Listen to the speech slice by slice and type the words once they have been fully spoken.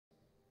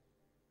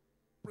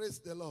Praise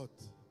the Lord.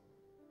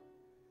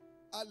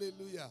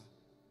 Hallelujah.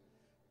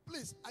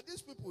 Please, are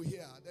these people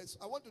here?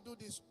 I want to do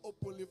this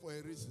openly for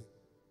a reason.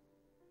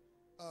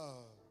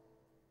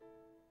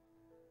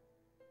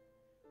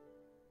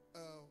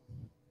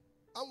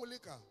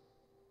 Anurika,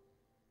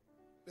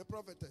 the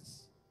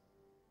prophetess,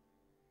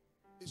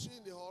 is she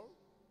in the hall?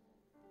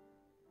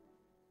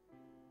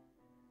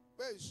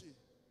 Where is she?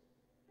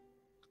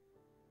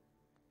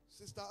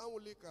 Sister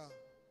Anurika,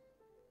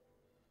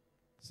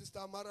 Sister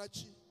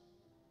Amarachi.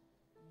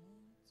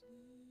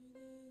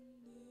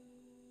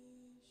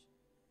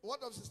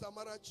 What of Sister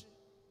Amarachi?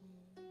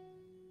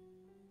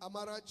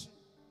 Amarachi,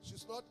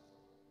 she's not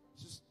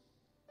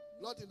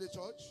in the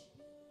church,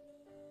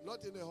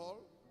 not in the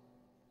hall.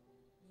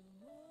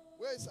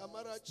 Where is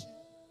Amarachi?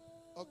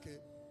 Okay.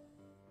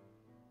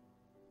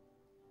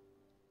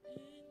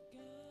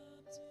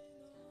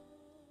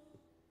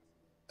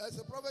 As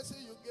a prophecy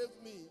you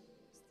gave me,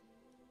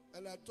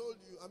 and I told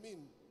you,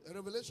 a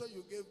revelation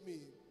you gave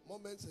me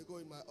moments ago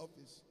in my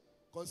office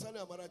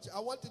concerning Amarachi, I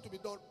want it to be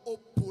done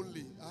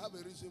openly. I have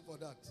a reason for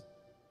that.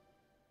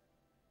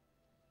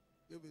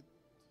 Give it.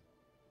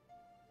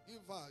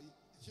 Give her.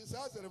 She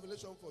has a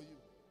revelation for you.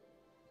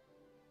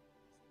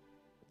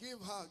 Give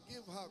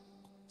her.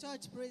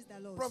 Church, praise the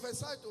Lord.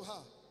 Prophesy to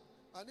her.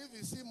 And if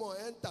you see more,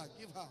 enter,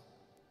 give her.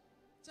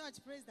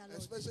 Church, praise the Lord.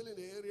 Especially in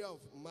the area of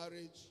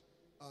marriage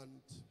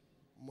and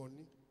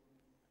money.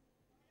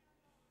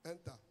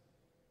 Enter.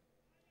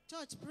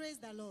 Church, praise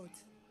the Lord.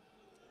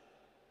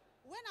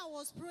 When I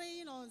was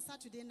praying on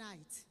Saturday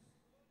night,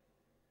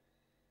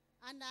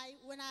 and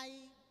when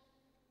I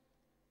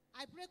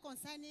pray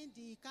concerning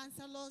the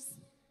counselors,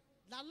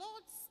 the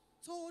Lord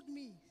told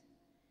me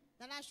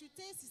that I should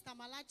tell Sister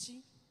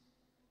Malachi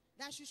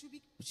that she should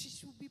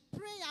be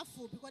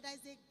prayerful, because there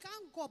is a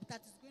gang up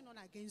that is going on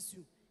against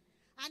you.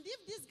 And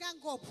if this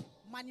gang up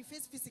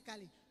manifests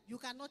physically, you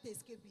cannot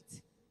escape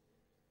it.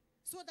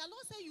 So the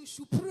Lord said you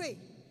should pray,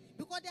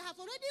 because they have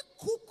already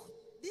cooked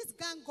this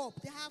gang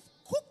up. They have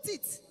cooked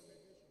it.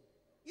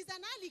 It's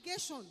an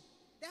allegation.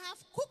 They have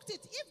cooked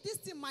it. If this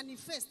thing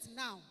manifests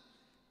now,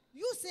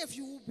 you say if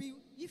you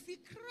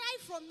cry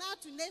from now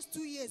to next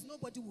 2 years,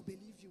 nobody will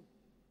believe you.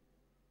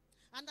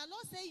 And the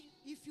Lord said,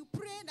 if you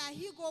pray that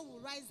He God will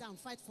rise and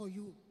fight for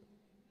you.